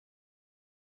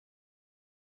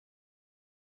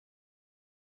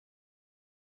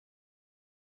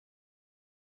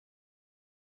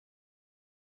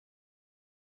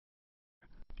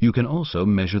You can also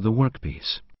measure the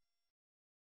workpiece.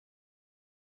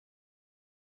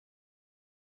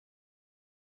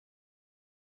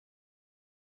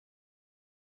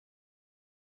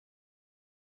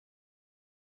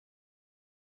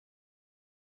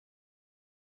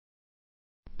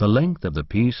 The length of the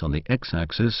piece on the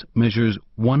x-axis measures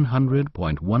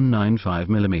 100.195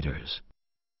 millimeters.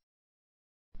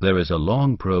 There is a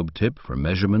long probe tip for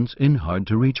measurements in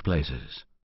hard-to-reach places.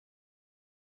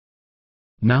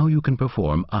 Now you can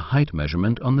perform a height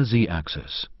measurement on the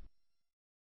z-axis.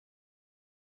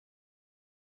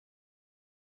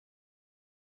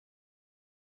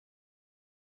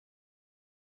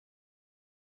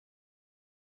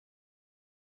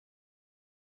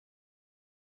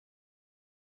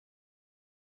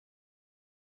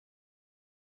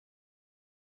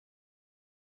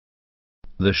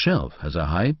 The shelf has a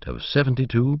height of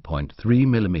 72.3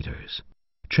 millimeters.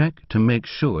 Check to make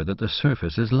sure that the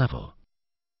surface is level.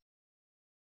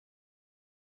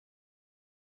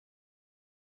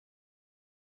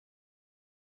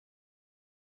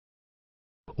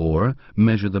 Or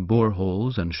measure the bore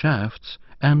holes and shafts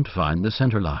and find the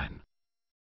center line.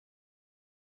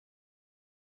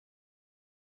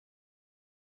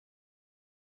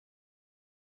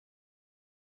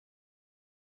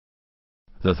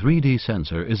 The 3D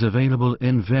sensor is available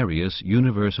in various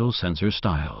universal sensor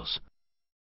styles.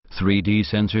 3D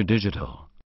sensor digital,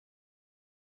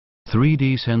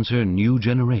 3D sensor new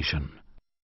generation,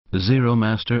 Zero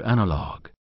Master analog,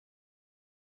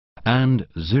 and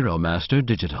Zero Master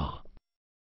digital.